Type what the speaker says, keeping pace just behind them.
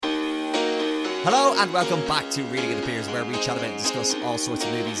Hello and welcome back to Reading It Appears, where we chat about and discuss all sorts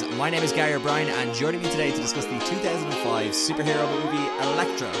of movies. My name is Gary O'Brien, and joining me today to discuss the 2005 superhero movie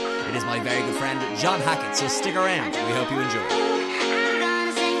Elektra, it is my very good friend John Hackett, so stick around, we hope you enjoy.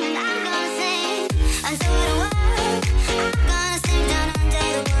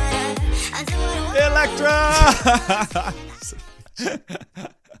 Elektra!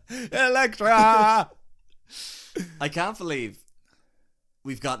 Elektra! I can't believe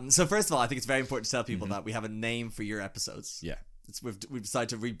we've gotten... So first of all, I think it's very important to tell people that we have a name for your episodes. Yeah. We've decided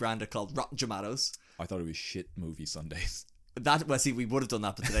to rebrand it called Rotten Jomatoes. I thought it was Shit Movie Sundays. We would have done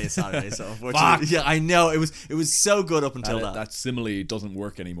that, but today is Saturday, so unfortunately... Yeah, I know. It was so good up until that. That simile doesn't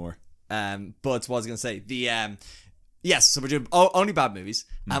work anymore. But what was I going to say? Yes, so we're doing only bad movies,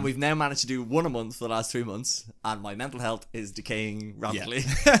 and we've now managed to do one a month for the last 3 months, and my mental health is decaying rapidly.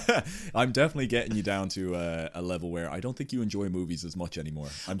 Yeah. I'm definitely getting you down to a level where I don't think you enjoy movies as much anymore.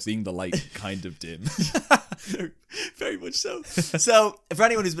 I'm seeing the light kind of dim. Very much so. So, for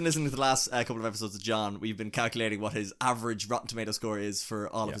anyone who's been listening to the last couple of episodes of John, we've been calculating what his average Rotten Tomato score is for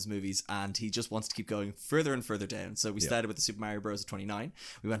all of his movies, and he just wants to keep going further and further down. So we started with the Super Mario Bros. Of 29,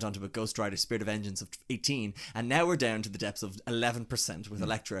 we went on to a Ghost Rider Spirit of Vengeance of 18, and now we're down to the depths of 11% with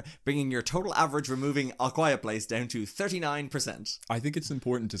Elektra, bringing your total average removing A Quiet Place down to 39%. I think it's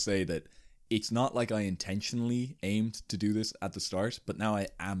important to say that it's not like I intentionally aimed to do this at the start, but now I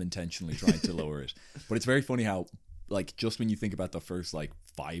am intentionally trying to lower it. But it's very funny how, like, just when you think about the first,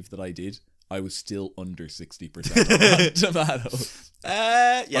 5 that I did, I was still under 60% on Rotten Tomatoes.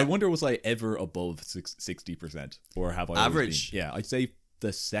 Yeah. I wonder, was I ever above 60%? Or have I always average? been? Yeah, I'd say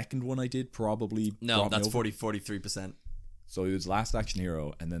the second one I did probably... No, that's 43%. So it was Last Action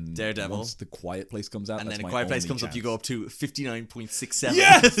Hero, and then Daredevil. Once The Quiet Place comes out, and that's then my A Quiet Place only comes chance. up, you go up to 59.67.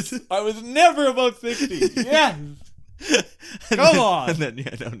 Yes! I was never above 60. Yes! Come on! And then,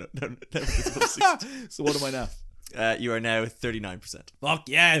 never gets above 60. So what am I now? You are now 39%. Fuck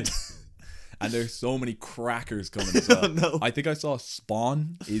yes! And there's so many crackers coming as well. Oh, no. I think I saw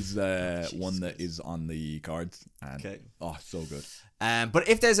Spawn is one that is on the cards. And, Okay. Oh, so good. But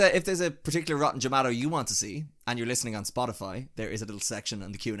if there's a particular Rotten Jomato you want to see, and you're listening on Spotify, there is a little section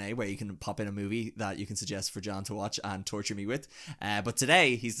in the Q&A where you can pop in a movie that you can suggest for John to watch and torture me with. But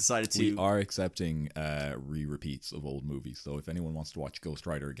today he's decided to... We are accepting re-repeats of old movies, so if anyone wants to watch Ghost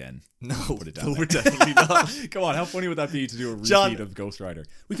Rider again, put it down there. We're definitely not. Come on, how funny would that be to do a repeat of Ghost Rider?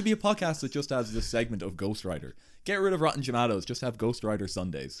 We could be a podcast that just has this segment of Ghost Rider. Get rid of Rotten Jomatoes, just have Ghost Rider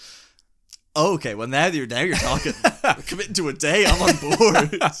Sundays. Oh, okay, well now you're talking. We're committing to a day, I'm on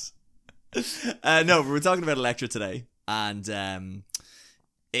board. No, we're talking about Elektra today, and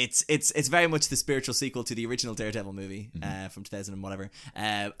it's very much the spiritual sequel to the original Daredevil movie from 2000 and whatever.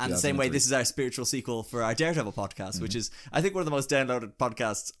 And the same way, this is our spiritual sequel for our Daredevil podcast, which is, I think, one of the most downloaded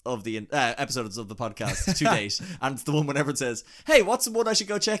podcasts of the episodes of the podcast to date. And it's the one when everyone says, "Hey, what's the one I should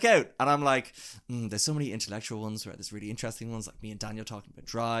go check out?" And I'm like, there's so many intellectual ones, right? There's really interesting ones, like me and Daniel talking about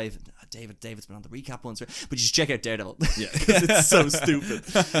Drive, and David's been on the recap ones, right? But you should check out Daredevil. Yeah, because it's so stupid.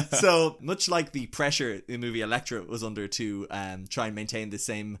 So much like the pressure the movie Elektra was under to try and maintain the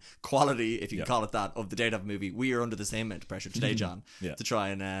same quality, if you can call it that, of the Daredevil movie, we are under the same amount of pressure today, John, to try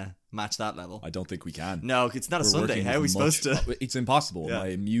and match that level. I don't think we can. No, it's not a Sunday. How are we supposed to? It's impossible.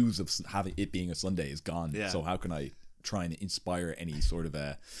 My muse of having it being a Sunday is gone. Yeah. So how can I try and inspire any sort of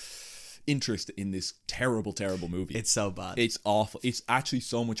interest in this terrible movie? It's so bad. It's awful. It's actually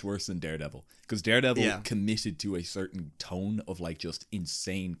so much worse than Daredevil, because Daredevil committed to a certain tone of just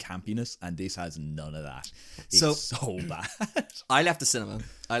insane campiness, and this has none of that. It's so bad. I left the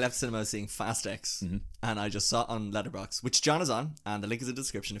cinema seeing Fast X, and I just saw it on Letterboxd, which John is on, and the link is in the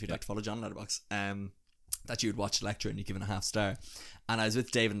description if you'd like to follow John on Letterboxd. That you would watch Elektra and you'd give it a 0.5 star. And I was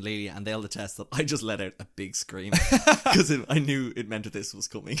with Dave and Lily, and they'll attest that I just let out a big scream because I knew it meant that this was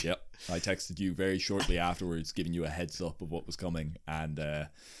coming. Yep. I texted you very shortly afterwards, giving you a heads up of what was coming, and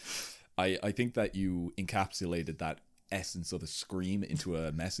I think that you encapsulated that essence of a scream into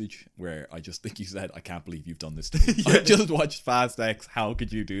a message where I just think you said, "I can't believe you've done this to me. I just watched Fast X. How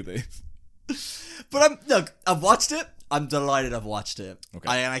could you do this?" But I've watched it. I'm delighted I've watched it.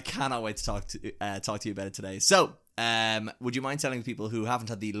 Okay. I cannot wait to talk to you about it today. So, would you mind telling people who haven't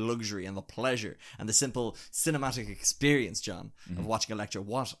had the luxury and the pleasure and the simple cinematic experience, John, of watching Elektra,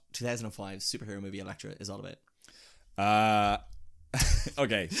 what 2005 superhero movie Elektra is all about?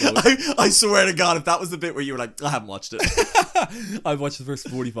 Okay. So I swear to God, if that was the bit where you were like, I haven't watched it. I've watched the first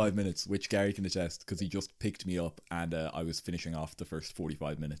 45 minutes, which Gary can attest, because he just picked me up and I was finishing off the first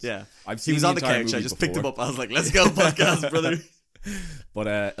 45 minutes. Yeah. He was on the couch. I just picked him up. I was like, let's go, podcast, brother.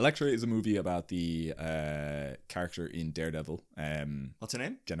 But Elektra is a movie about the character in Daredevil. What's her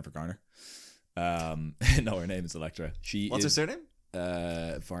name? Jennifer Garner. No, her name is Elektra. What's her surname?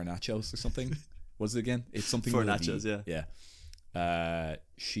 Varnachos or something. What's it again? It's something with a V. Varnachos, yeah.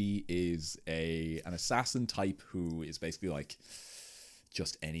 She is an assassin type who is basically like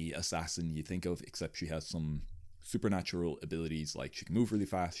just any assassin you think of, except she has some supernatural abilities. Like she can move really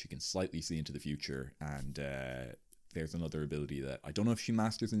fast, she can slightly see into the future, and there's another ability that I don't know if she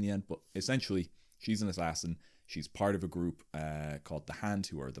masters in the end, but essentially she's an assassin. She's part of a group called the Hand,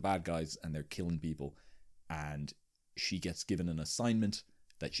 who are the bad guys, and they're killing people. And she gets given an assignment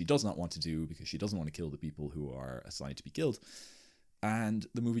that she does not want to do because she doesn't want to kill the people who are assigned to be killed. And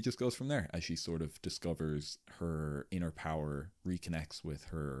the movie just goes from there as she sort of discovers her inner power, reconnects with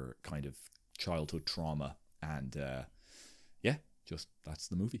her kind of childhood trauma, and just that's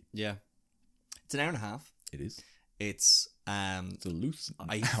the movie. Yeah. It's an hour and a half. It is. It's a loose hour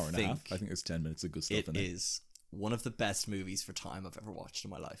and a half. I think there's 10 minutes of good stuff in it. It is one of the best movies for time I've ever watched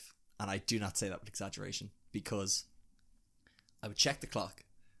in my life. And I do not say that with exaggeration, because I would check the clock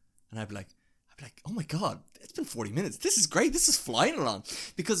and I'd be like, oh my God, it's been 40 minutes. This is great. This is flying along.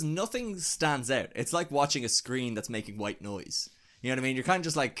 Because nothing stands out. It's like watching a screen that's making white noise. You know what I mean? You're kind of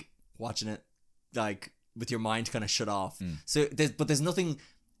just like watching it like with your mind kind of shut off. So there's nothing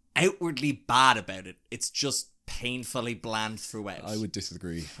outwardly bad about it. It's just painfully bland throughout. I would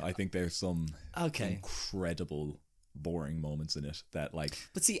disagree. I think there's some incredible boring moments in it that like...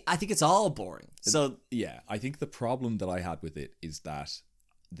 But see, I think it's all boring. So yeah, I think the problem that I had with it is that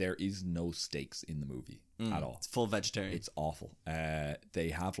there is no stakes in the movie at all. It's full vegetarian. It's awful.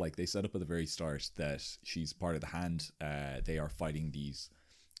 They set up at the very start that she's part of the Hand. They are fighting these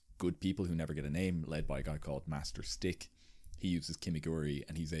good people who never get a name, led by a guy called Master Stick. He uses Kimiguri,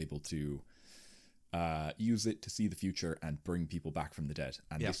 and he's able to use it to see the future and bring people back from the dead.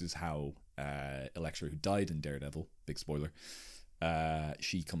 And this is how Elektra, who died in Daredevil, big spoiler,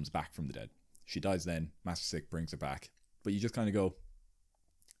 she comes back from the dead. She dies then, Master Stick brings her back. But you just kind of go,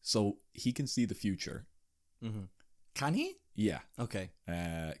 so he can see the future. Mm-hmm. Can he? Yeah. Okay.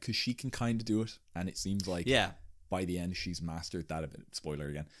 Because she can kind of do it, and it seems like by the end she's mastered that. Spoiler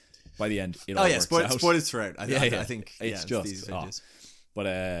again. By the end, it all works out. Spoilers throughout. I think it's just.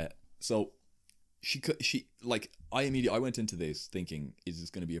 But so she like I went into this thinking, is this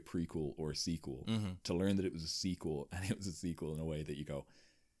going to be a prequel or a sequel? To learn that it was a sequel, and it was a sequel in a way that you go,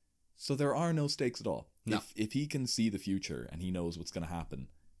 so there are no stakes at all. No. If he can see the future and he knows what's going to happen,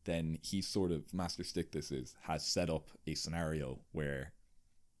 then he sort of, Master Stick has set up a scenario where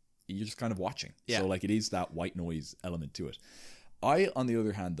you're just kind of watching. Yeah. So like it is that white noise element to it. I, on the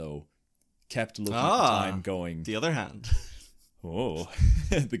other hand, though, kept looking at the time going... The other hand. Oh,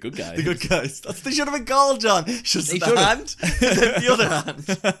 the good guys. The good guys. They should have been called, John. Just the hand and then the other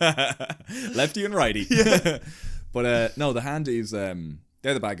hand. Lefty and righty. Yeah. But no, the Hand is...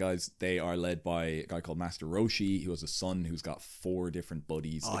 they're the bad guys. They are led by a guy called Master Roshi, who has a son who's got 4 different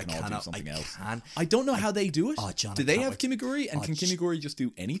buddies that can all do something else. I don't know how they do it. Oh, John, do they have Kimiguri? And can Kimiguri just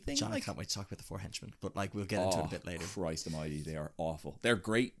do anything? John, I can't wait to talk about the 4 henchmen, but like we'll get into it a bit later. Christ almighty, they are awful. They're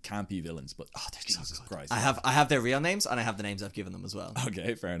great campy villains, but they're Jesus Christ. I have their real names, and I have the names I've given them as well.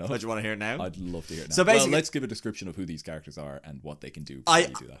 Okay, fair enough. Do you want to hear it now? I'd love to hear it now. So basically, let's give a description of who these characters are and what they can do before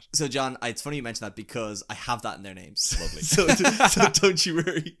you do that. So John, it's funny you mention that because I have that in their names. Lovely. so don't you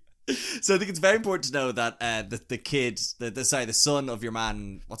worry. So I think it's very important to know that the kid, the son of your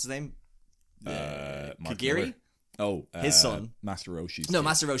man, what's his name? Kagiri? His son. Master Roshi. No,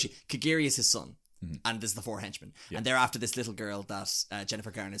 Master Roshi. Kagiri is his son. Mm-hmm. And there's the 4 henchmen. Yeah. And they're after this little girl that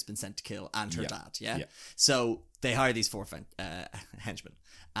Jennifer Garner has been sent to kill, and her dad, yeah? So they hire these 4 henchmen.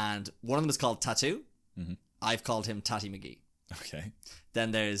 And one of them is called Tattoo. Mm-hmm. I've called him Tatty McGee. Okay.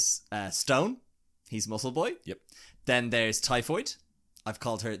 Then there's Stone. He's Muscle Boy. Yep. Then there's Typhoid. I've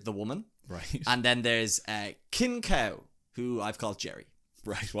called her the Woman. Right. And then there's Kin Cow, who I've called Jerry.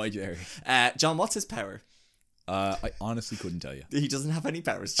 Right. Why Jerry? John, what's his power? I honestly couldn't tell you. He doesn't have any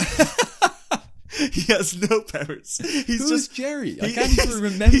powers. He has no powers. Who's Jerry? I can't even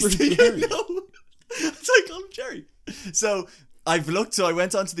remember Jerry. No. So I call him Jerry. So I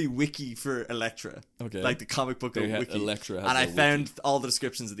went onto the wiki for Elektra. Okay. Like the comic book wiki. Elektra has and I found all the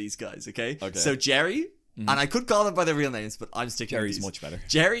descriptions of these guys, okay? So Jerry... Mm-hmm. And I could call them by their real names, but I'm sticking with these. Jerry's much better.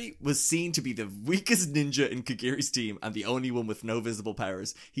 Jerry was seen to be the weakest ninja in Kagiri's team and the only one with no visible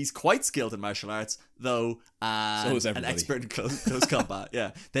powers. He's quite skilled in martial arts, though, and so is everybody. An expert in close combat.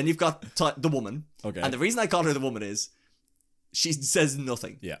 Yeah. Then you've got the Woman. Okay. And the reason I call her the Woman is She says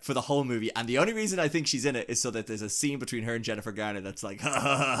nothing Yeah. for the whole movie, and the only reason I think she's in it is so that there's a scene between her and Jennifer Garner that's like,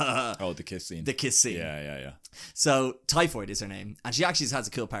 Oh, the kiss scene. the kiss scene. Yeah. So Typhoid is her name, and she actually has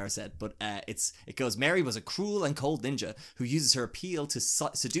a cool power set. But it goes: Mary was a cruel and cold ninja who uses her appeal to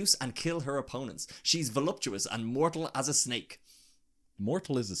seduce and kill her opponents. She's voluptuous and mortal as a snake.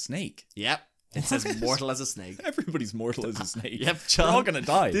 Mortal as a snake. Yep. It says mortal as a snake. Everybody's mortal as a snake. Yep, John. We're all gonna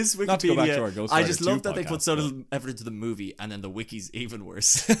die. This Wikipedia, Not to go back to our Ghost I Rider just 2 love that they podcast, put so little effort into the movie, and then the wiki's even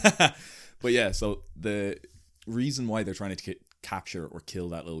worse. But yeah, so the reason why they're trying to capture or kill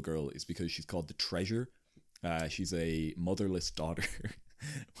that little girl is because she's called the Treasure. She's a motherless daughter,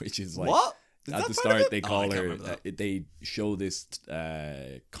 which is like What? at the start they call her. They show this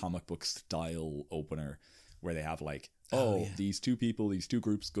comic book style opener where they have like, these two people, these two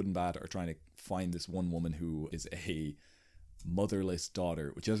groups, good and bad, are trying to find this one woman who is a motherless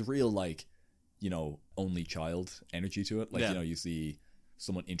daughter, which has real like, only child energy to it. Like, you see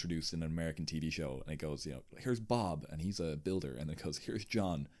someone introduced in an American TV show and it goes, here's Bob and he's a builder, and then it goes, here's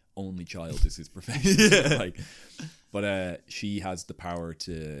John, only child is his profession. But she has the power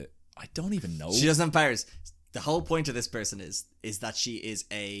to, I don't even know. She doesn't have powers. The whole point of this person is that she is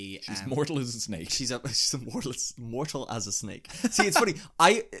she's mortal as a snake. She's mortal as a snake. See, it's funny.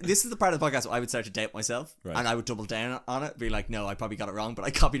 This is the part of the podcast where I would start to doubt myself, and I would double down on it, be like, no, I probably got it wrong, but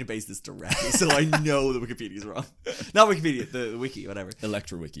I copied and pasted this directly, so I know the Wikipedia is wrong. Not Wikipedia, the wiki, whatever.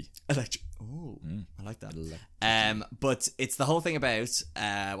 Elektra wiki. Elektra. Oh, I like that. But it's the whole thing about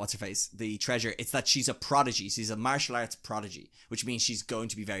what's her face, the Treasure. It's that she's a prodigy. She's a martial arts prodigy, which means she's going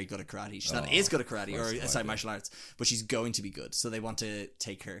to be very good at karate. She's not is good at karate or martial arts, but she's going to be good. So they want to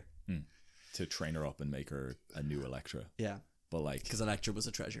take her to train her up and make her a new Elektra. Yeah, but like, because Elektra was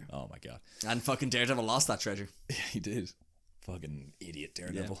a treasure. Oh my god! And fucking Daredevil lost that treasure. Yeah, he did. Fucking idiot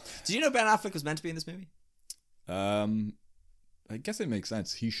Daredevil. Yeah. Did you know Ben Affleck was meant to be in this movie? I guess it makes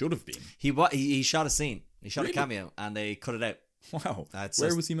sense. He should have been. He shot a scene. He shot a cameo, and they cut it out. Wow.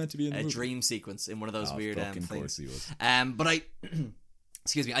 Where was he meant to be in the movie? A dream sequence in one of those weird things. Of course he was. But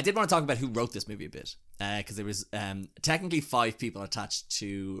excuse me, I did want to talk about who wrote this movie a bit, because there was technically 5 people attached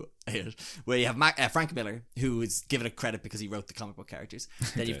to it, where you have Frank Miller, who is given a credit because he wrote the comic book characters.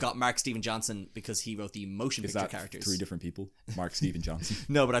 Then you've got Mark Steven Johnson because he wrote the motion picture characters. 3 different people? Mark Steven Johnson?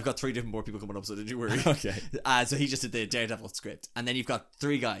 No, but I've got 3 different more people coming up, so don't you worry. Okay. So he just did the Daredevil script. And then you've got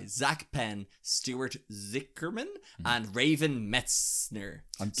 3 guys, Zach Penn, Stuart Zickerman, and Raven Metzner.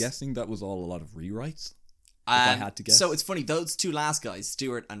 I'm guessing that was all a lot of rewrites. If I had to guess. So it's funny, those 2 last guys,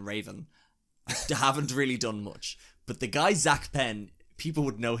 Stuart and Raven, haven't really done much. But the guy Zach Penn, people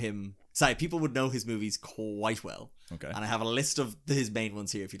would know his movies quite well. Okay. And I have a list of his main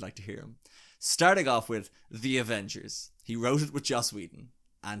ones here if you'd like to hear them. Starting off with The Avengers. He wrote it with Joss Whedon,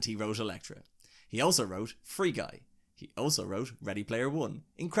 and he wrote Elektra. He also wrote Free Guy. He also wrote Ready Player One,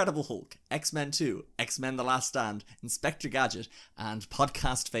 Incredible Hulk, X-Men 2, X-Men The Last Stand, Inspector Gadget, and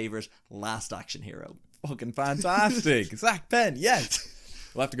podcast favourite Last Action Hero. Fucking fantastic. Zach Penn, yes.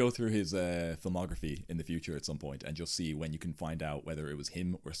 We'll have to go through his filmography in the future at some point and just see when you can find out whether it was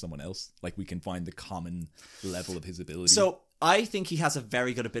him or someone else. Like, we can find the common level of his ability. So I think he has a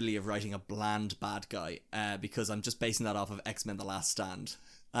very good ability of writing a bland bad guy, because I'm just basing that off of X-Men The Last Stand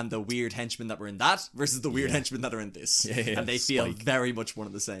and the weird henchmen that were in that versus the weird henchmen that are in this. Yeah, and they feel very much one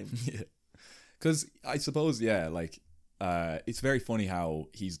and the same. Yeah. Because I suppose, it's very funny how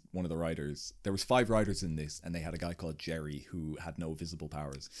he's one of the writers. There was 5 writers in this, and they had a guy called Jerry who had no visible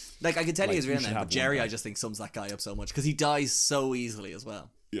powers. Like, I can tell you his real name, but Jerry, I just think sums that guy up so much because he dies so easily as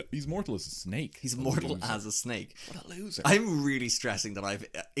well. Yeah, he's mortal as a snake. He's mortal as a snake. What a loser. I'm really stressing that I've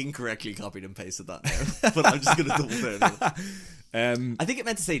incorrectly copied and pasted that now, but I'm just going to double down. I think it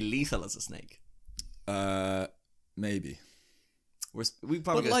meant to say lethal as a snake. Maybe. We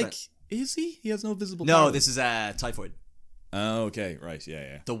probably. But like, is he? He has no visible. No, powers. this is Typhoid. Oh, okay, right,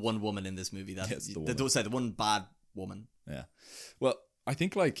 yeah. The one woman in this movie. The one bad woman. Yeah. Well, I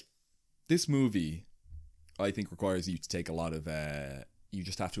think like this movie, I think requires you to take a lot of. You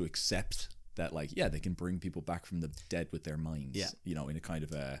just have to accept that, like, yeah, they can bring people back from the dead with their minds. Yeah. In a kind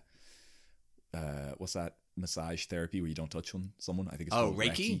of what's that massage therapy where you don't touch someone? I think it's called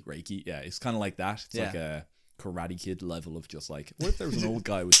Reiki. Reiki. Yeah, it's kind of like that. It's like a Karate Kid level of just like, what if there was an old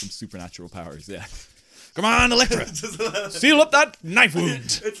guy with some supernatural powers? Yeah. Come on, Elektra! Seal up that knife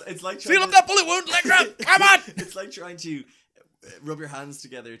wound! It's like seal up that bullet wound, Elektra! Come on! It's like trying to rub your hands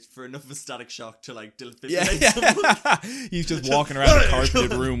together for enough of a static shock to like defibrillate someone. He's just walking around a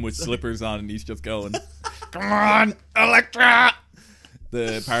carpeted room with slippers on, and he's just going, "Come on, Elektra!"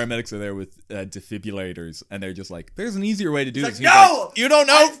 The paramedics are there with defibrillators, and they're just like, "There's an easier way to do this." Like, no, you don't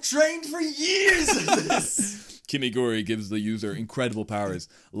know. I've trained for years of this. Kimiguri gives the user incredible powers,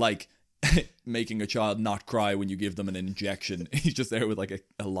 like making a child not cry when you give them an injection. He's just there with like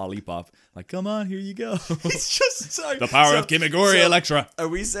a lollipop. Like, come on, here you go. It's just sorry. The power of Kimiguri, Elektra. Are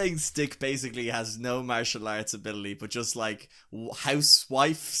we saying Stick basically has no martial arts ability, but just like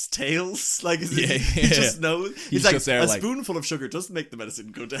housewife's tales? Like, he just knows. He's like, just there, a like, spoonful of sugar doesn't make the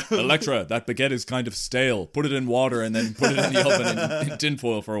medicine go down. Elektra, that baguette is kind of stale. Put it in water and then put it in the oven in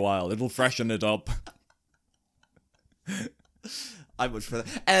tinfoil for a while. It'll freshen it up. I'm much for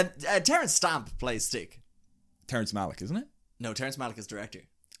that. Terrence Stamp plays Stick. Terrence Malick, isn't it? No, Terrence Malick is director.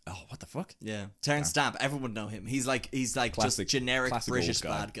 Oh, what the fuck? Yeah, Terrence Stamp. Everyone would know him. He's like Classic, just generic British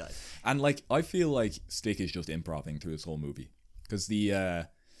old guy. bad guy. And like, I feel like Stick is just improving through this whole movie because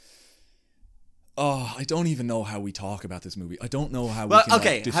I don't even know how we talk about this movie. I don't know how we can how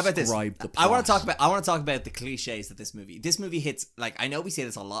about this? describe the plot. I want to talk about the cliches of this movie. This movie hits, like, I know we say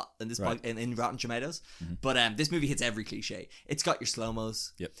this a lot in this in Rotten Tomatoes, but this movie hits every cliche. It's got your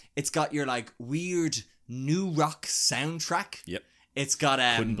slow-mos. Yep. It's got your like weird new rock soundtrack. Yep. It's got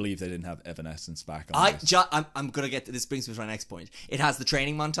Couldn't believe they didn't have Evanescence back on this. I'm gonna get to this. Brings me to my next point. It has the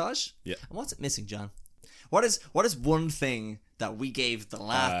training montage. Yeah. And what's it missing, John? What is one thing that we gave the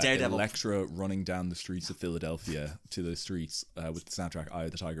last Daredevil? Elektra running down the streets of Philadelphia to the streets with the soundtrack "Eye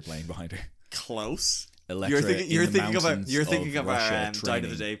of the Tiger" playing behind her. Close. Elektra you're thinking of our Russia Died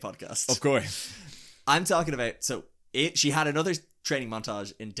of the Day podcast. Of course. I'm talking about she had another training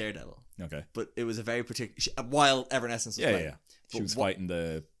montage in Daredevil. Okay. But it was a very particular while Evanescence was playing. Yeah. She was fighting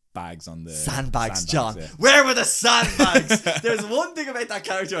the bags on the sandbags, John. Yeah. Where were the sandbags? There's one thing about that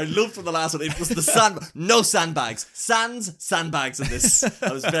character I loved from the last one. It was the no sandbags. Sandbags in this.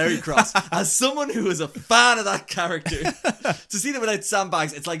 I was very cross. As someone who is a fan of that character, to see them without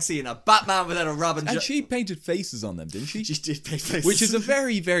sandbags, it's like seeing a Batman without a Robin. And she painted faces on them, didn't she? She did paint faces. Which is a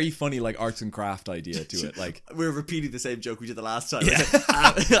very, very funny like arts and craft idea to it. Like, we're repeating the same joke we did the last time.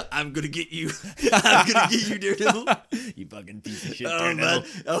 Yeah. I'm gonna get you. I'm gonna get you, Daredevil. You fucking piece of shit, Oh man,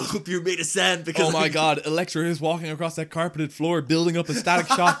 I hope you're made of sand because. Oh my god, Elektra is walking across that carpeted floor, building up a static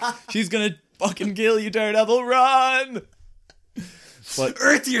shock. She's gonna fucking kill you, Daredevil. Run! But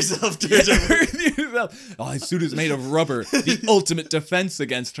earth yourself, Daredevil. Earth yourself. Oh, his suit is made of rubber. The ultimate defense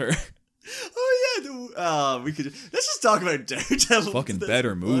against her. Oh yeah, we could. Let's just talk about Daredevil. Fucking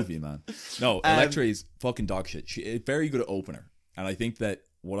better movie, man. No, Elektra is fucking dog shit. She is very good at opener, and I think that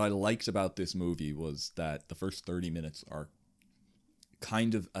what I liked about this movie was that the first 30 minutes are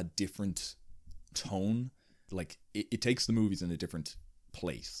kind of a different tone. Like it takes the movies in a different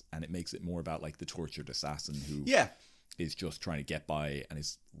place, and it makes it more about like the tortured assassin who is just trying to get by and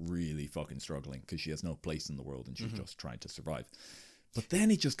is really fucking struggling because she has no place in the world and she's just trying to survive. But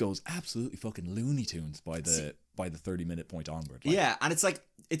then it just goes absolutely fucking Looney Tunes by the 30-minute point onward. Like, yeah, and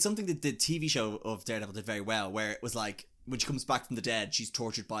it's something that the TV show of Daredevil did very well, where it was like when she comes back from the dead, she's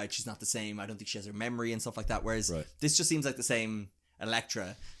tortured by it. She's not the same. I don't think she has her memory and stuff like that. Whereas this just seems like the same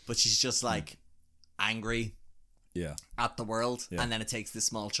Elektra, but she's just like angry at the world, and then it takes this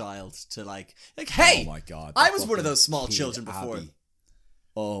small child to like hey, oh my god, I was one of those small children before. Abby.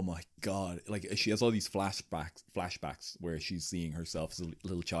 Oh my god, like she has all these flashbacks where she's seeing herself as a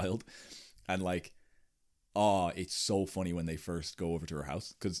little child, and like it's so funny when they first go over to her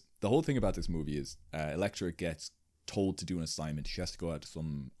house, because the whole thing about this movie is Elektra gets told to do an assignment. She has to go out to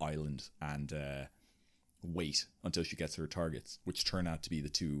some island and wait until she gets her targets, which turn out to be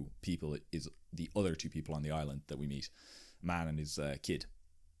the other two people on the island that we meet, a man and his kid.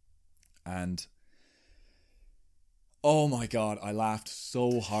 And oh my god, I laughed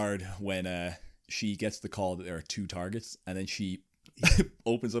so hard when she gets the call that there are two targets, and then she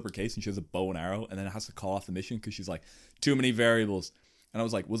opens up her case and she has a bow and arrow, and then has to call off the mission because she's like, too many variables. And I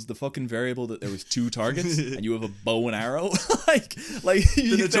was like, was the fucking variable that there was two targets and you have a bow and arrow? like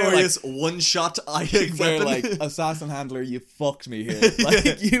the notorious one-shot weapon. They're like, assassin handler, you fucked me here.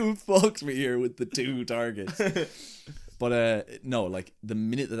 Like, you fucked me here with the two targets. But no, like the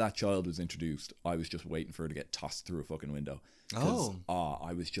minute that child was introduced, I was just waiting for her to get tossed through a fucking window.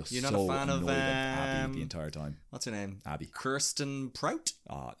 I was just You're not so a fan annoyed of at Abby the entire time. What's her name? Abby. Kirsten Prout?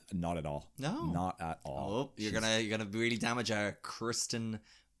 Not at all. No, not at all. Oh, you're gonna really damage our Kirsten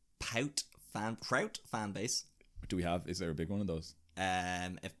Prout fan base. Is there a big one of those?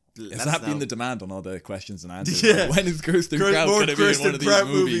 Has that been the demand on all the questions and answers? Yeah. Like, when is Kirsten Prout going to be in one of these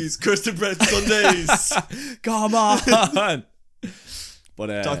movies? Kirsten Prout Sundays. Come on.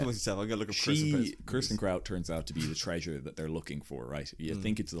 But talk amongst yourself. I'm gonna look up Kirsten Prout turns out to be the treasure that they're looking for, right? You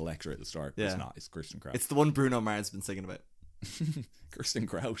think it's Elektra at the start, but it's not. It's Kirsten Prout. It's the one Bruno Mars been singing about. Kirsten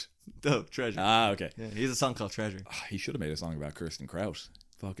Prout. Oh, Treasure. Okay. Yeah, he has a song called Treasure. He should have made a song about Kirsten Prout.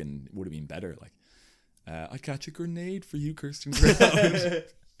 Fucking would have been better. Like, I'd catch a grenade for you, Kirsten Brown.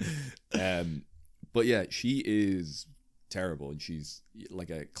 But yeah, she is terrible, and she's like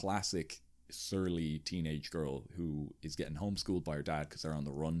a classic surly teenage girl who is getting homeschooled by her dad because they're on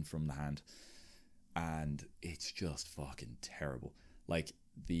the run from the Hand, and it's just fucking terrible. Like,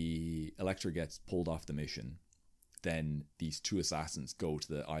 the Elektra gets pulled off the mission, then these two assassins go to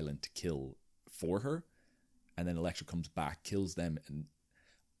the island to kill for her, and then Elektra comes back, kills them, and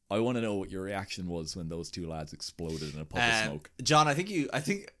I want to know what your reaction was when those two lads exploded in a puff of smoke. John, I think you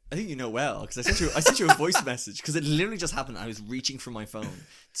know well, because I sent you a voice message, because it literally just happened. I was reaching for my phone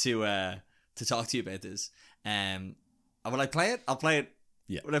to talk to you about this. Will I play it? I'll play it.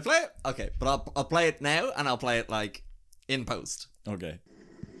 Yeah. Will I play it? Okay, but I'll play it now, and I'll play it like in post. Okay.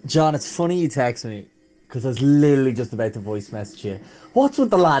 John, it's funny you text me, because I was literally just about to voice message you. What's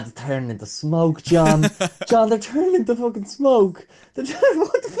with the lads turning into smoke, John? John, they're turning into fucking smoke. What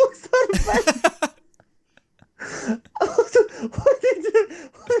the fuck's that about?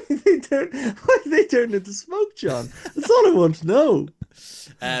 Why did they turn into smoke, John? That's all I want to know.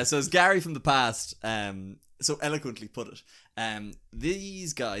 So as Gary from the past so eloquently put it,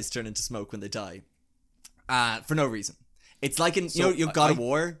 these guys turn into smoke when they die, for no reason. It's like in you God of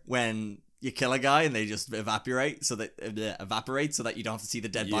War, when you kill a guy and they just evaporate so that you don't have to see the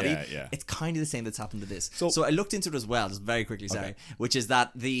dead body. Yeah. It's kind of the same that's happened to this. So I looked into it as well, just very quickly, sorry, which is that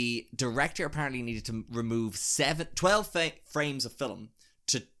the director apparently needed to remove 12 frames of film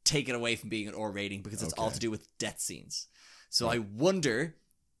to take it away from being an R rating, because it's all to do with death scenes. So I wonder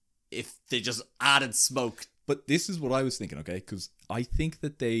if they just added smoke. But this is what I was thinking, okay? Because I think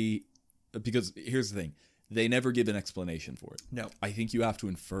that because here's the thing. They never give an explanation for it. No. I think you have to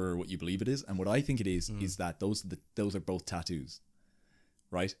infer what you believe it is. And what I think it is that those are both tattoos.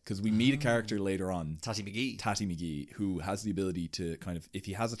 Right? Because we meet a character later on, Tatty McGee, who has the ability to kind of, if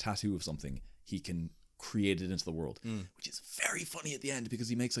he has a tattoo of something, he can create it into the world. Which is very funny at the end, because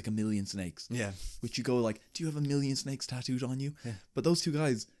he makes like 1 million snakes. Yeah. Which you go like, do you have 1 million snakes tattooed on you? Yeah. But those two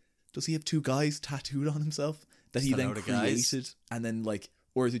guys, does he have 2 guys tattooed on himself that he then created? And then like,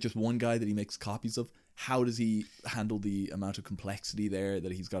 or is it just one guy that he makes copies of? How does he handle the amount of complexity there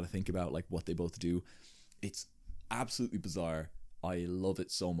that he's got to think about, like what they both do? It's absolutely bizarre. I love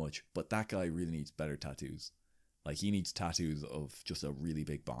it so much. But that guy really needs better tattoos. Like, he needs tattoos of just a really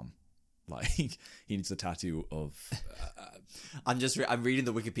big bomb. Like, he needs a tattoo of... I'm reading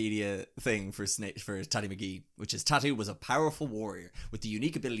the Wikipedia thing for Tatty McGee, which is, Tattoo was a powerful warrior with the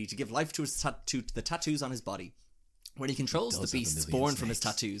unique ability to give life to the tattoos on his body. When he controls the beasts born from his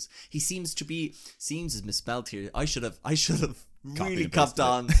tattoos, he seems is misspelled here. I should have really copped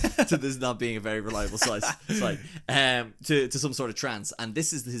on to this not being a very reliable site. To some sort of trance, and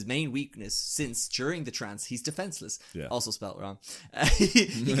this is his main weakness, since during the trance he's defenseless. Also spelled wrong.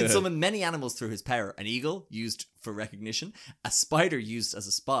 He can summon many animals through his power: an eagle, used for recognition; a spider, used as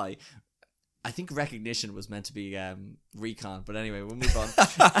a spy. I think recognition was meant to be recon, but anyway, we'll move on.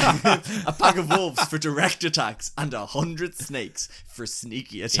 A pack of wolves for direct attacks, and 100 snakes for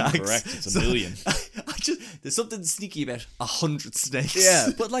sneaky attacks. Incorrect, it's 1 million. There's something sneaky about 100 snakes. Yeah,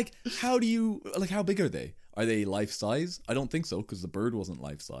 but like, how big are they? Are they life size? I don't think so, because the bird wasn't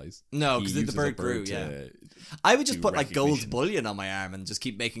life size. No, because the bird grew. I would just put like gold bullion on my arm and just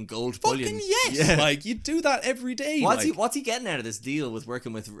keep making gold bullion. Fucking yes! Yeah. Like, you do that every day. What's he getting out of this deal with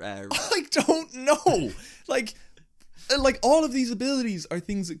working with? I don't know. Like all of these abilities are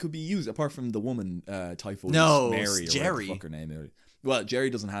things that could be used, apart from the woman, Typhoid Mary, Jerry. Or the fuck her name is. Well, Jerry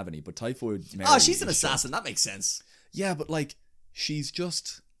doesn't have any, but Typhoid Mary. Oh, she's an assassin. That makes sense. Yeah, but like, she's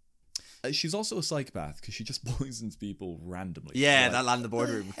also a psychopath, because she just poisons people randomly. Yeah, that land in the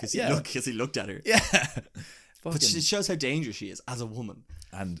boardroom, because he looked at her. Yeah. But it shows how dangerous she is as a woman.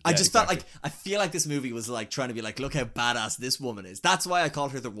 And I just felt like, I feel like this movie was like trying to be like, look how badass this woman is. That's why I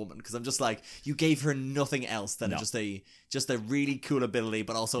called her the woman, because I'm just like, you gave her nothing else than just a really cool ability,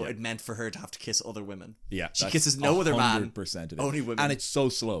 but also it meant for her to have to kiss other women. Yeah, she kisses no other man, 100% of it. Only women, and it's so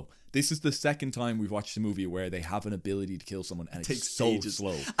slow. This is the second time we've watched a movie where they have an ability to kill someone, and it's so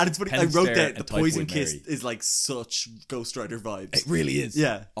slow. And it's funny, I wrote that the poison kiss is like such Ghost Rider vibes. It really is.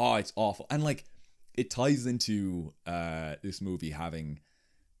 Yeah. Oh, it's awful. And like, it ties into this movie having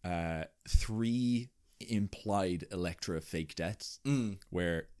 3 implied Elektra fake deaths,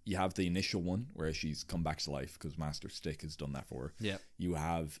 where you have the initial one where she's come back to life because Master Stick has done that for her. Yeah. You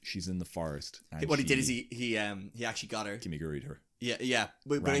have, she's in the forest. And what he did is he actually got her. Kimiguri'd her. Yeah.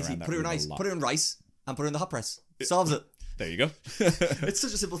 But basically, put her in rice and put her in the hot press. Solves it. There you go. It's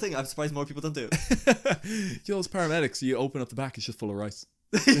such a simple thing. I'm surprised more people don't do it. Those paramedics, you open up the back, it's just full of rice.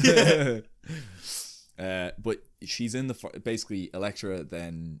 But she's in basically, Elektra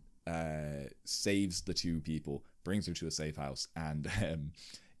then saves the two people, brings her to a safe house, and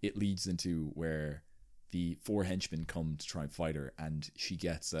it leads into where the 4 henchmen come to try and fight her, and she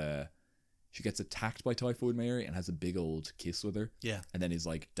gets attacked by Typhoid Mary and has a big old kiss with her. Yeah. And then is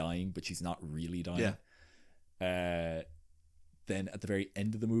like dying, but she's not really dying. Yeah. Then at the very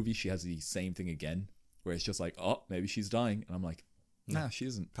end of the movie, she has the same thing again, where it's just like, oh, maybe she's dying. And I'm like, nah, she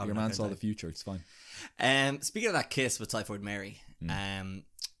isn't. Probably Your not man gonna saw die. the future. It's fine. Speaking of that kiss with Typhoid Mary,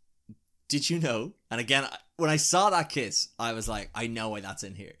 did you know? And again, when I saw that kiss, I was like, I know why that's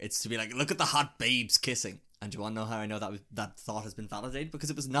in here. It's to be like, look at the hot babes kissing. And do you want to know how I know that thought has been validated? Because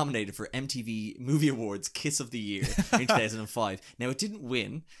it was nominated for MTV Movie Awards Kiss of the Year in 2005. Now, it didn't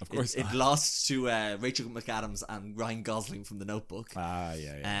win. Of course It lost to Rachel McAdams and Ryan Gosling from The Notebook.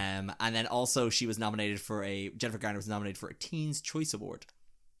 Yeah. And then also Jennifer Garner was nominated for a Teen's Choice Award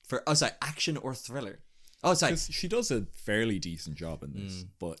for, action or thriller. Oh, sorry. Because she does a fairly decent job in this,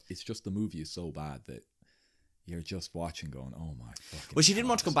 but it's just the movie is so bad that you're just watching going, oh my fucking Well, she didn't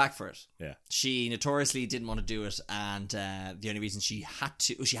want to come back for it. Yeah. She notoriously didn't want to do it, and the only reason she had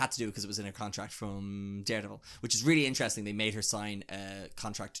to do it because it was in her contract from Daredevil, which is really interesting. They made her sign a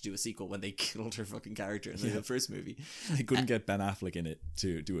contract to do a sequel when they killed her fucking character in the first movie. They couldn't get Ben Affleck in it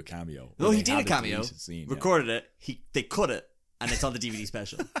to do a cameo. Oh, he They did a had cameo, deleted scene, recorded it, they cut it, and it's on the DVD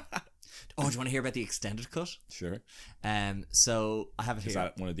special. Oh, do you want to hear about the extended cut? Sure. So I have it Is here.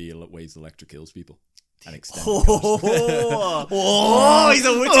 that one of the ways Elektra kills people? An extended Oh, he's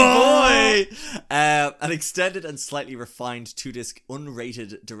a witty boy. An extended and slightly refined 2-disc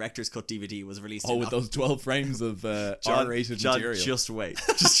unrated director's cut DVD was released. with those 12 frames of R-rated material. Just wait.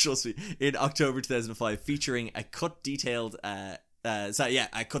 Just trust me. In October 2005, featuring a cut detailed a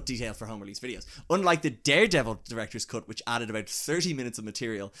cut detail for home release videos. Unlike the Daredevil director's cut, which added about 30 minutes of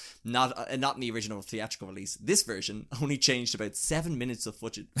material, not in the original theatrical release, this version only changed about 7 minutes of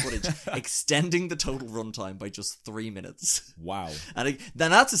footage, extending the total runtime by just 3 minutes. Wow. And then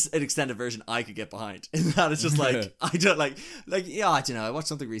that's an extended version I could get behind. In that it's just like, I don't I don't know. I watched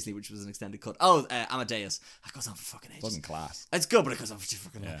something recently which was an extended cut. Amadeus. That goes on for fucking ages. Fucking class. It's good, but it goes on for too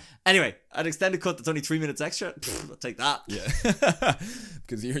fucking long. Anyway, an extended cut that's only 3 minutes extra. I'll take that. Yeah.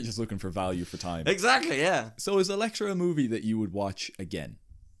 Because you're just looking for value for time. Exactly, yeah. So is Elektra a movie that you would watch again?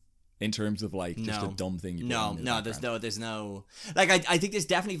 In terms of just a dumb thing you put on in the background? there's no I think there's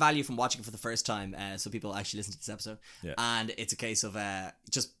definitely value from watching it for the first time, so people actually listen to this episode. Yeah. And it's a case of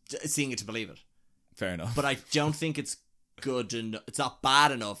just seeing it to believe it. Fair enough. But I don't think it's good and it's not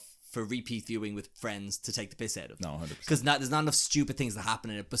bad enough for repeat viewing with friends to take the piss out of. No, 100%. Because there's not enough stupid things that happen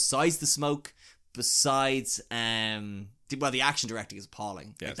in it besides the smoke, besides the action directing is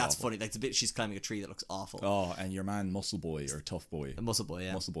appalling. Yeah, that's awful. funny. Like the bit she's climbing a tree that looks awful. Oh, and your man Muscle Boy or Tough Boy. Muscle Boy,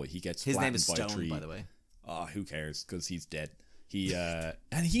 yeah. Muscle Boy, he gets his name flattened is by a Stone, tree. by the way. Oh, who cares? Because he's dead. He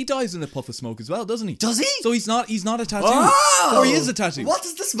and he dies in a puff of smoke as well, doesn't he? Does he? So he's not a tattoo. Oh! Or he is a tattoo. What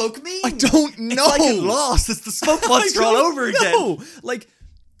does the smoke mean? I don't know. It's like in Lost. It's the smoke monster all over again. Like,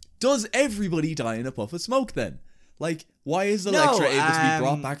 does everybody die in a puff of smoke then? Like, why is Elektra able to be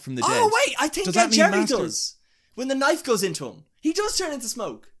brought back from the dead? Oh wait, I think Does that that mean Jerry Master- does. When the knife goes into him, he does turn into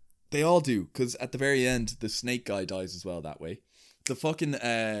smoke. They all do, because at the very end, the snake guy dies as well that way. The fucking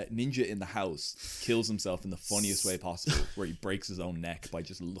ninja in the house kills himself in the funniest way possible, where he breaks his own neck by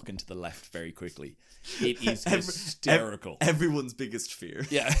just looking to the left very quickly. It is hysterical. Everyone's biggest fear.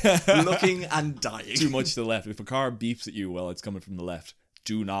 Yeah. Looking and dying. Too much to the left. If a car beeps at you while it's coming from the left,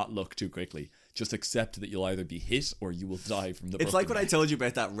 do not look too quickly. Just accept that you'll either be hit or you will die from the It's like when I neck. told you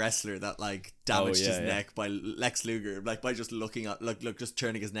about that wrestler that damaged his yeah. neck by Lex Luger, by just looking at just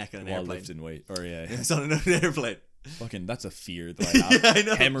turning his neck on an While airplane. lifting weight. Or yeah. It's on an airplane. Fucking, that's a fear that I have. Yeah, I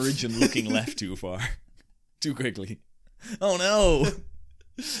know. Hemorrhage and looking left too far. Too quickly. Oh no.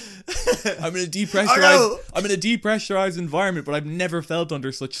 I'm in a depressurized environment, but I've never felt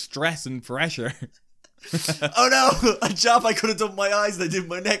under such stress and pressure. Oh no! A job I could have done with my eyes and I did with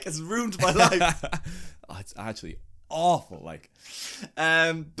my neck has ruined my life. Oh, it's actually awful.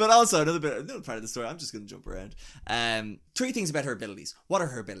 But also another part of the story. I'm just going to jump around. 3 things about her abilities. What are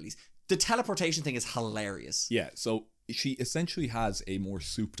her abilities? The teleportation thing is hilarious. Yeah, so she essentially has a more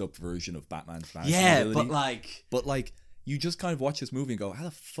souped up version of Batman's vanishing Yeah, ability. but you just kind of watch this movie and go, how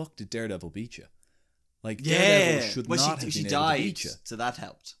the fuck did Daredevil beat you? Daredevil should not have been able to beat you. So that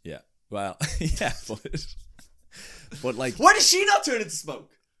helped. Yeah. Well, yeah, but Why does she not turn into smoke?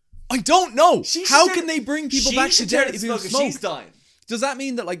 I don't know. How turn- can they bring people she back to should turn death into if there's if smoke? she's dying. Does that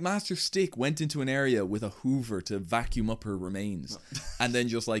mean that Master Stick went into an area with a hoover to vacuum up her remains and then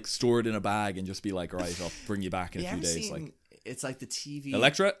just store it in a bag and just be like, right, I'll bring you back in a few days? it's like the TV.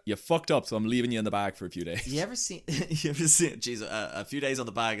 Elektra, you fucked up, so I'm leaving you in the bag for a few days. You ever seen? Jeez, a few days on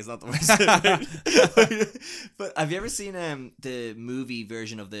the bag is not the worst. But have you ever seen the movie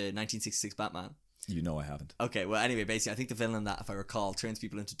version of the 1966 Batman? You know I haven't. Okay, well, anyway, basically, I think the villain in that, if I recall, turns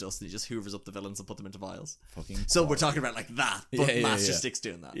people into dust and he just hoovers up the villains and put them into vials. Fucking. So we're talking about like that, but Master yeah. Stick's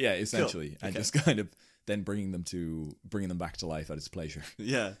doing that. Yeah, essentially, Cool. and Okay. just kind of then bringing them back to life at his pleasure.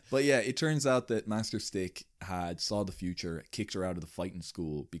 Yeah. But yeah, it turns out that Master Stick had saw the future, kicked her out of the fighting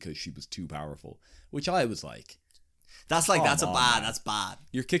school because she was too powerful. Which I was like, That's man. That's bad.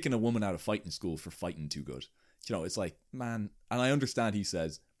 You're kicking a woman out of fighting school for fighting too good. You know, it's like, man, and I understand he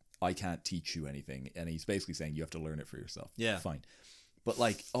says, I can't teach you anything, and he's basically saying you have to learn it for yourself. Yeah. Fine. But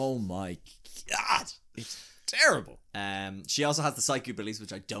like, oh my God, it's terrible. She also has the psychic abilities,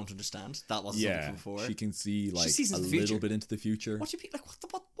 which I don't understand. That wasn't something from before. She can see like sees a into the future. little bit into the future. What do you mean? Like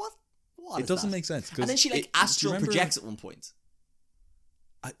what? It is doesn't that? make sense. And then she like astral projects at one point.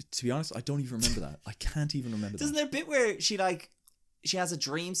 To be honest, I don't even remember that. I can't even remember Doesn't there a bit where she has a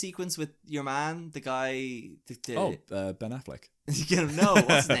dream sequence with your man, the guy? Ben Affleck. No,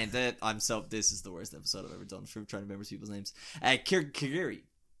 what's his name? This is the worst episode I've ever done for trying to remember people's names. Kagiri.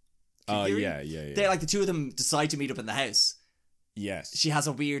 Oh yeah. They're like the two of them decide to meet up in the house. Yes. She has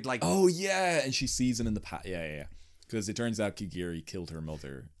a weird like. Oh yeah, and she sees him in the Yeah. Because it turns out Kagiri killed her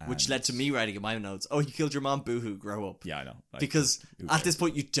mother, Which led to me writing in my notes, "Oh, you killed your mom. Boohoo, grow up." Yeah, I know. Because at this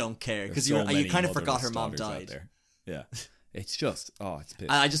point you don't care because you kind of forgot her mom died. There. Yeah. It's just, it's piss.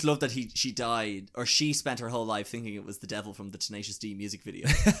 And I just love that she died, or she spent her whole life thinking it was the devil from the Tenacious D music video.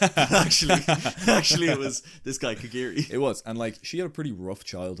 actually, it was this guy Kagiri. It was, and like she had a pretty rough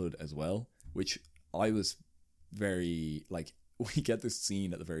childhood as well, which I was very like. We get this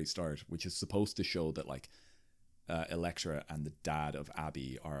scene at the very start, which is supposed to show that like Elektra and the dad of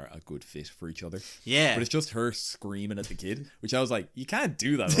Abby are a good fit for each other. Yeah, but it's just her screaming at the kid, which I was like, you can't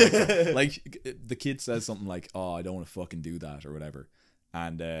do that. Like the kid says something like, "Oh, I don't want to fucking do that" or whatever.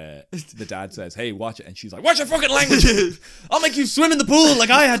 And the dad says, "Hey, watch it," and she's like, "Watch your fucking language! I'll make you swim in the pool like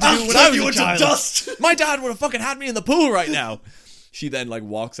I had to do when I was a child. Dust. My dad would have fucking had me in the pool right now." She then like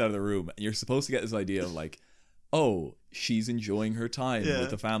walks out of the room, and you're supposed to get this idea of like, oh, she's enjoying her time with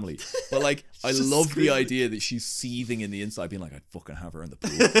the family. But like, I love the idea that she's seething in the inside, being like, I'd fucking have her in the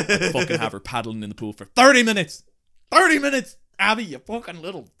pool. I'd fucking have her paddling in the pool for 30 minutes. 30 minutes! Abby, you fucking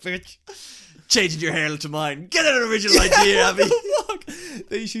little bitch. Changing your hair to mine. Get an original idea,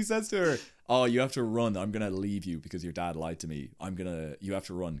 Abby. She says to her, "Oh, you have to run. I'm going to leave you because your dad lied to me. You have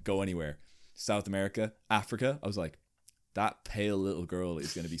to run. Go anywhere. South America, Africa." I was like, that pale little girl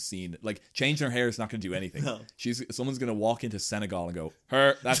is going to be seen. Like, changing her hair is not going to do anything. No. Someone's going to walk into Senegal and go,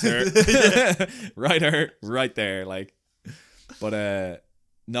 "Her, that's her." right there. Like, but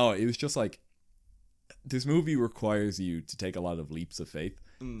no, it was just like, this movie requires you to take a lot of leaps of faith.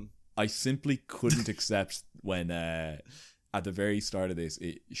 I simply couldn't accept when at the very start of this,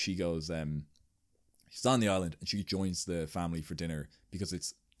 she goes, she's on the island and she joins the family for dinner because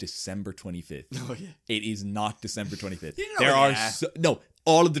it's December 25th. Oh, yeah. It is not December 25th. There are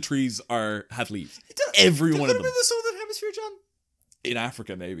all of the trees have leaves. Every one of them. In the southern hemisphere, John. In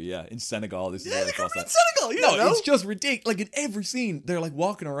Africa, maybe, yeah. In Senegal, this is where I crossed that. Senegal, you know. It's just ridiculous. Like in every scene, they're like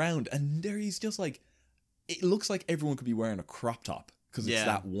walking around, and there he's just like, it looks like everyone could be wearing a crop top because it's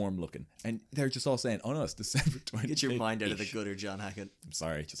that warm looking, and they're just all saying, "Oh no, it's December 25th." Get your mind out of the gutter, John Hackett. I'm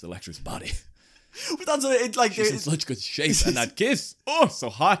sorry, just Electra's body. But that's what it like. She's in such good shape, and that kiss, so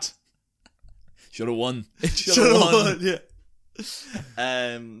hot. Should have won. It should have won.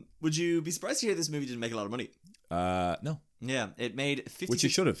 Yeah. Would you be surprised to hear this movie didn't make a lot of money? No. Yeah, it made 50. Which it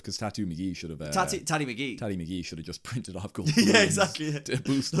should have, because Tattoo McGee should have. Tatty McGee. Tatty McGee should have just printed off gold. Yeah, exactly. To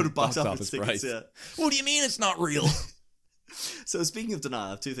boost the box office price. Yeah. What do you mean it's not real? So speaking of denial, I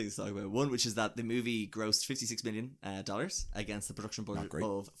have two things to talk about. One, which is that the movie grossed $56 million against the production budget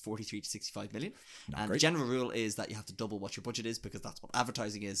of 43 to 65 million. The general rule is that you have to double what your budget is because that's what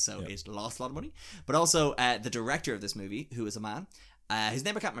advertising is. So it lost a lot of money. But also the director of this movie, who is a man, his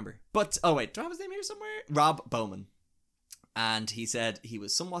name I can't remember. But do I have his name here somewhere? Rob Bowman. And he said he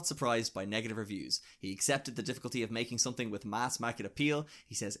was somewhat surprised by negative reviews. He accepted the difficulty of making something with mass market appeal.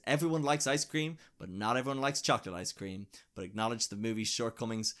 He says everyone likes ice cream, but not everyone likes chocolate ice cream. But acknowledged the movie's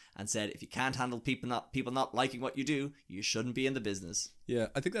shortcomings and said if you can't handle people not liking what you do, you shouldn't be in the business. Yeah,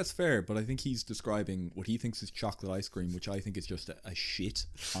 I think that's fair, but I think he's describing what he thinks is chocolate ice cream, which I think is just a shit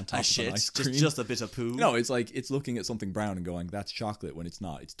on top of an ice cream. Just a bit of poo. No, it's like it's looking at something brown and going, "That's chocolate," when it's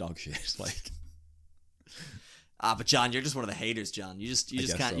not. It's dog shit. It's like. But John, you're just one of the haters, John. You just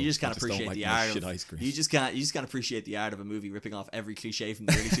can't appreciate the art of ice cream. You just can't appreciate the art of a movie ripping off every cliche from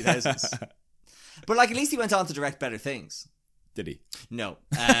the early 2000s. But like, at least he went on to direct better things. Did he? No,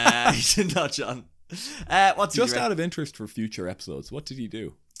 he did not, John. What's Just out of interest for future episodes, what did he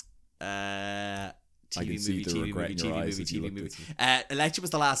do? TV I can see the regret in your eyes as you looked at it. Elektra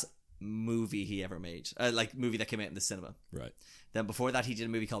was the last movie he ever made, like movie that came out in the cinema. Right. Then before that, he did a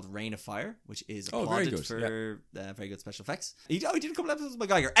movie called Reign of Fire, which is very applauded good, for very good special effects. He did a couple episodes with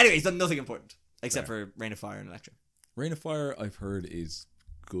MacGyver. Anyway, he's done nothing important except for Reign of Fire and Elektra. Reign of Fire, I've heard, is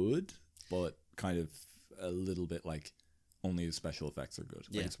good, but kind of a little bit like only the special effects are good.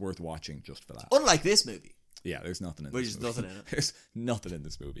 Like, it's worth watching just for that. Unlike this movie. Yeah, there's nothing in There's this movie. nothing in it. There's nothing in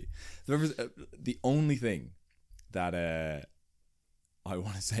this movie. The only thing that I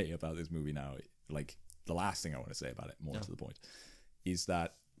want to say about this movie now, like the last thing I want to say about it, more to the point, is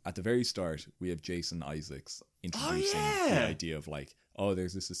that at the very start, we have Jason Isaacs introducing the idea of like, oh,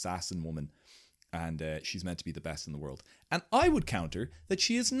 there's this assassin woman and she's meant to be the best in the world. And I would counter that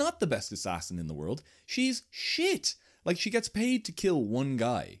she is not the best assassin in the world. She's shit. Like, she gets paid to kill one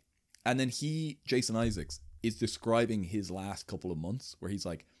guy. And then Jason Isaacs, is describing his last couple of months where he's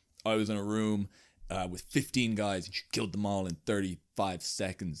like, I was in a room with 15 guys and she killed them all in 35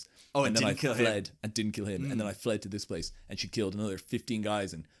 seconds. Oh, and then I kill fled him. and didn't kill him. And then I fled to this place and she killed another 15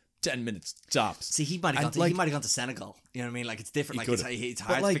 guys in 10 minutes tops. See, he might have gone to Senegal. You know what I mean? Like, it's different. Like, it's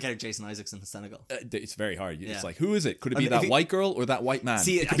hard to pick out Jason Isaacs in Senegal. It's very hard. It's like, who is it? Could it be that white girl or that white man?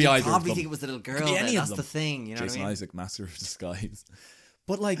 See, it could be either probably of them. think it was the little girl. That's the thing. You know Jason what I mean? Isaac, master of disguise.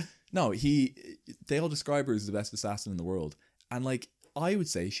 But like, no, they all describe her as the best assassin in the world. And like, I would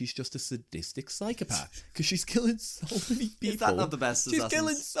say she's just a sadistic psychopath because she's killing so many people. Is that not the best She's assassins?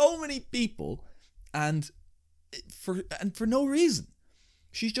 killing so many people and for no reason.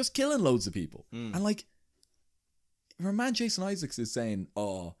 She's just killing loads of people. And like, her man Jason Isaacs is saying,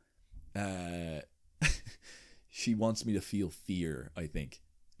 she wants me to feel fear, I think.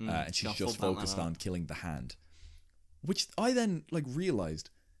 And she's just focused on killing the hand. Which I then like realized,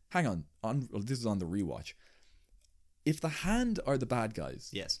 hang on, this is on the rewatch. If the hand are the bad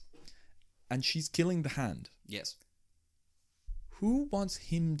guys, yes, and she's killing the hand, yes, who wants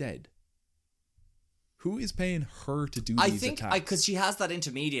him dead? Who is paying her to do these attacks? Because she has that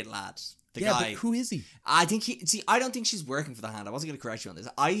intermediate lad, the yeah, guy. But who is he? I think I don't think she's working for the hand. I wasn't going to correct you on this.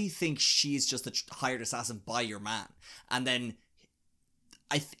 I think she's just a hired assassin by your man, and then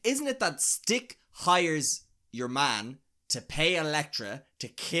isn't it that Stick hires your man to pay Elektra to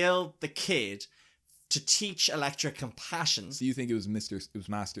kill the kid, to teach Elektra compassion? So you think it was Master Stick?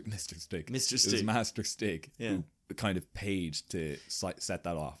 Mr. It was Master Stick who kind of paid to set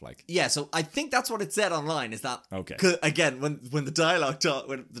that off, like. Yeah, so I think that's what it said online. Is that okay? Again, when the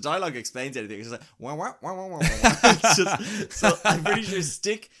dialogue explains anything, it's just like wah, wah, wah, wah, wah, wah. So I'm pretty sure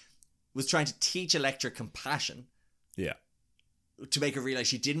Stick was trying to teach Elektra compassion. Yeah. To make her realize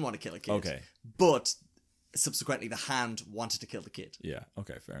she didn't want to kill a kid. Okay. But subsequently, the hand wanted to kill the kid. Yeah.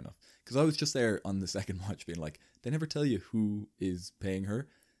 Okay. Fair enough. Because I was just there on the second watch, being like, they never tell you who is paying her.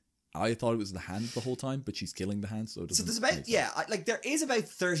 I thought it was the hand the whole time, but she's killing the hand, so it doesn't. So there's about there is about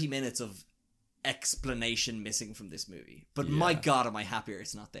 30 minutes of explanation missing from this movie. But my God, am I happier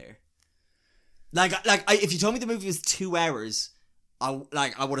it's not there. If you told me the movie was 2 hours, I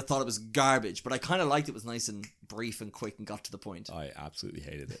would have thought it was garbage. But I kind of liked it was nice and brief and quick and got to the point. I absolutely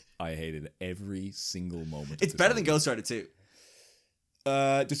hated it. I hated every single moment. It's better than Ghost Rider 2.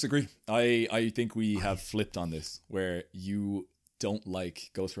 Disagree. I think we have flipped on this, where you don't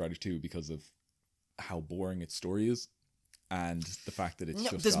like Ghost Rider 2 because of how boring its story is and the fact that it's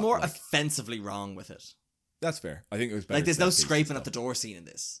just there's more offensively wrong with it. That's fair. I think it was better. Like, there's no scraping at the door scene in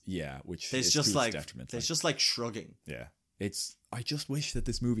this. Yeah, which there's is just like detriment. There's just like shrugging. Yeah, I just wish that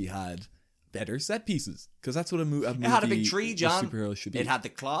this movie had better set pieces, because that's what a movie. It had a big tree, John. Superhero should be. It had the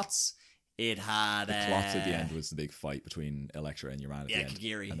clots. It had the clots at the end was the big fight between Elektra and your man at the end.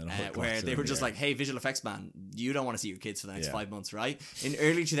 Kagiri, where they were just like, "Hey, visual effects man, you don't want to see your kids for the next 5 months, right? In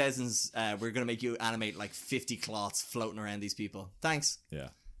early 2000s, we're gonna make you animate like 50 clots floating around these people. Thanks. Yeah.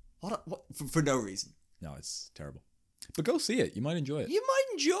 What for no reason. No, it's terrible. But go see it. You might enjoy it. You might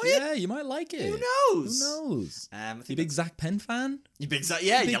enjoy it. Yeah, you might like it. Who knows? Who knows? You big Zach Penn fan? You big Zach?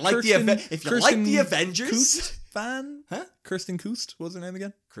 Yeah, you like if you like the Avengers Kust fan? Huh? Kirsten Kust, what's her name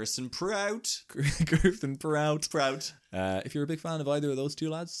again? Kirsten Prout. Kirsten Prout. Prout. If you're a big fan of either of those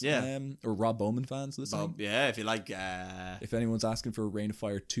two lads, or Rob Bowman fans listening, if you like, if anyone's asking for Reign of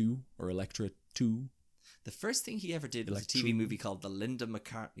Fire 2 or Elektra 2, the first thing he ever did was a TV movie called The Linda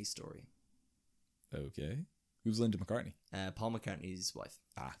McCartney Story. Okay. Who's Linda McCartney? Paul McCartney's wife.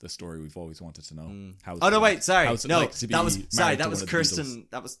 The story we've always wanted to know. That was Kirsten.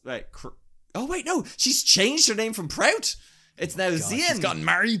 That was right. Oh wait, no, she's changed her name from Prout. It's now Zien. She's gotten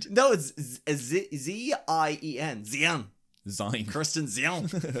married. No, it's Z-I-E-N. Zien. Zine. Kirsten Zion.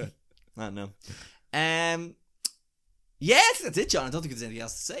 I don't know. Yeah, I think that's it, John. I don't think there's anything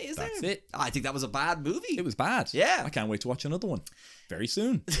else to say, is there? That's it. I think that was a bad movie. It was bad. Yeah. I can't wait to watch another one very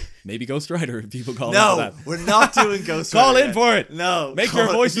soon. Maybe Ghost Rider if people call in No, for that. we're not doing Ghost Rider. Call in yet. for it. No. Make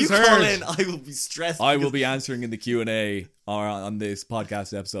your voices if you heard. call in, I will be stressed. I will be answering in the Q&A or on this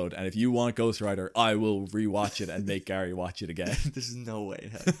podcast episode, and if you want Ghost Rider, I will rewatch it and make Gary watch it again. There's no way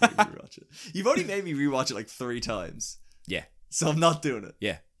in hell you make me rewatch it. You've only made me rewatch it like 3 times. Yeah. So I'm not doing it.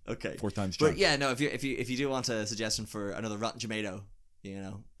 Yeah. Okay. 4 times But charm. yeah, no, if you do want a suggestion for another Rotten Tomato,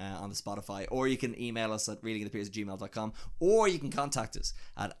 on the Spotify, or you can email us at readingofthepeers@gmail.com, or you can contact us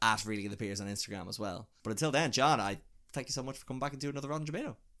at readingofthepeers on Instagram as well. But until then, John, I thank you so much for coming back and doing another Rotten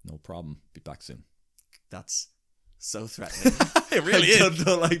Tomato. No problem. Be back soon. That's so threatening. It really I is.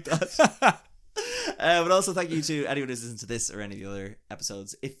 don't like that. But also thank you to anyone who's listened to this or any of the other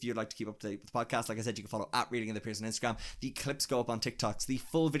episodes. If you'd like to keep up to date with the podcast, like I said, you can follow at Reading of the Peers on Instagram. The clips go up on TikToks. The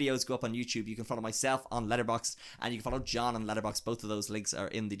full videos go up on YouTube. You can follow myself on Letterboxd, and you can follow John on Letterboxd. Both of those links are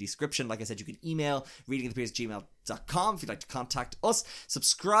in the description. Like I said, you can email readingofthepeers@gmail.com if you'd like to contact us.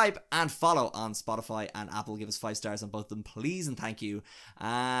 Subscribe and follow on Spotify and Apple. Give us 5 stars on both of them, please, and thank you.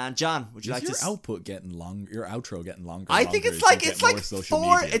 And John, would you Is like your to output getting longer? Your outro getting longer? I think longer it's as like you it's get more like social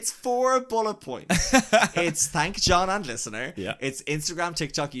 4. media? It's 4 bullet points. It's thank John and listener. Yeah. It's Instagram,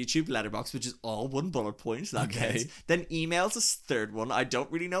 TikTok, YouTube, Letterboxd, which is all 1 bullet point. That Okay. counts. Then emails a 3rd one. I don't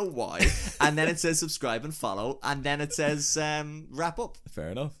really know why. And then it says subscribe and follow. And then it says wrap up, Fair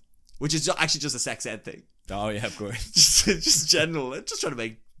enough. which is actually just a sex ed thing. Oh yeah, of course. just general. Just trying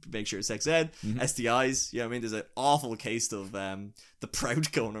to make sure it's sex ed, STIs. You know what I mean? There's an awful case of the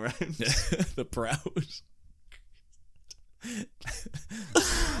proud going around. The proud.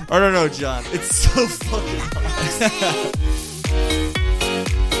 I don't know, John. It's so fucking hard.